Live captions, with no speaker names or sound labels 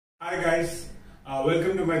Hi guys,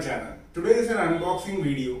 welcome to my channel. Today is an unboxing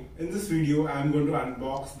video. In this video, I am going to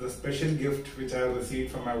unbox the special gift which I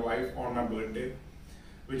received from my wife on my birthday,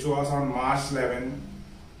 which was on March 11,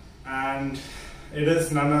 and it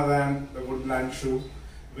is none other than the Woodland shoe,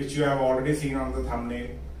 which you have already seen on the thumbnail.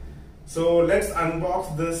 So let's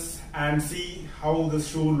unbox this and see how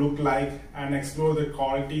this shoe look like and explore the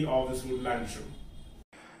quality of this Woodland shoe.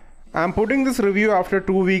 I am putting this review after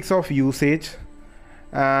 2 weeks of usage.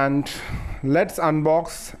 And let's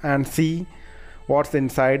unbox and see what's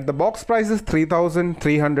inside. The box price is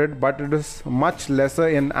 3,300, but it is much lesser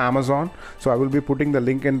in Amazon, so I will be putting the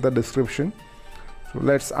link in the description. So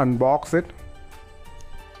let's unbox it.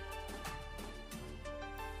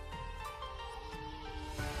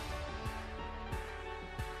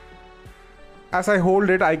 As I hold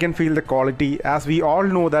it, I can feel the quality. As we all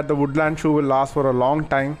know that the Woodland shoe will last for a long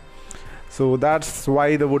time, so that's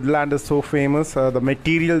why the Woodland is so famous. The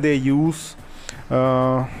material they use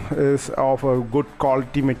is of a good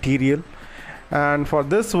quality material, and for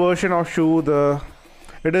this version of shoe,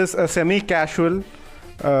 it is a semi-casual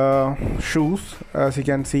shoes. As you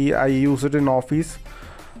can see, I use it in office,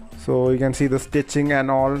 so you can see the stitching and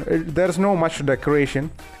all. There's no much decoration.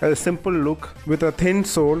 A simple look with a thin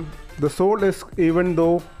sole. The sole is even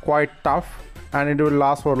though quite tough, and it will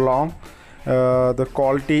last for long. The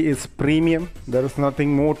quality is premium. There is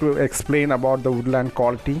nothing more to explain about the Woodland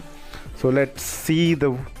quality. So let's see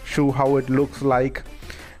the shoe, how it looks like.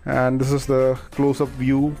 And this is the close-up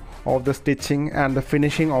view of the stitching and the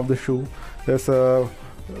finishing of the shoe. There's a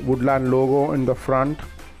Woodland logo in the front.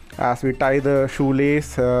 As we tie the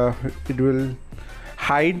shoelace, it will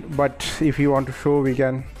hide, but if you want to show, we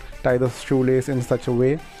can tie the shoelace in such a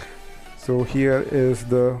way. So here is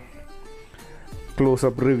the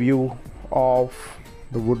close-up review of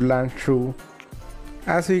the Woodland shoe.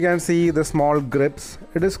 As you can see, the small grips,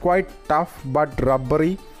 it is quite tough but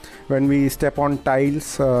rubbery. When we step on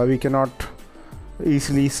tiles, we cannot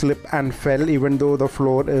easily slip and fall, even though the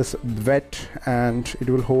floor is wet, and it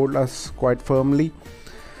will hold us quite firmly.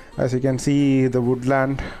 As you can see, the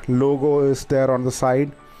Woodland logo is there on the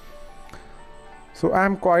side. So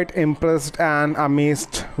I'm quite impressed and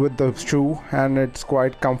amazed with the shoe, and it's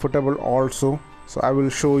quite comfortable also. So I will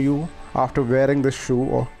show you after wearing the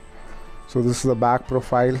shoe. So this is the back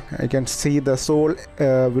profile. I can see the sole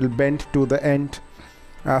will bend to the end.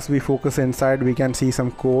 As we focus inside, we can see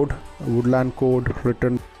some code, Woodland code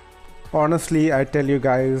written. Honestly, I tell you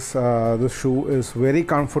guys, the shoe is very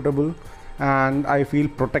comfortable, and I feel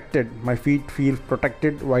protected. My feet feel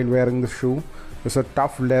protected while wearing the shoe. It's a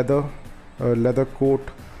tough leather coat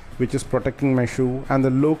which is protecting my shoe, and the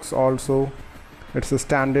looks also, it's a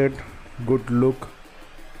standard good look.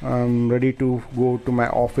 I'm ready to go to my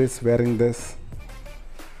office wearing this.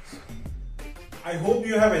 I hope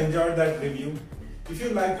you have enjoyed that review. If you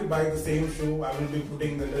like to buy the same shoe, I will be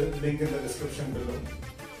putting the link in the description below.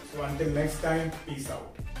 So until next time, peace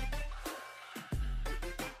out.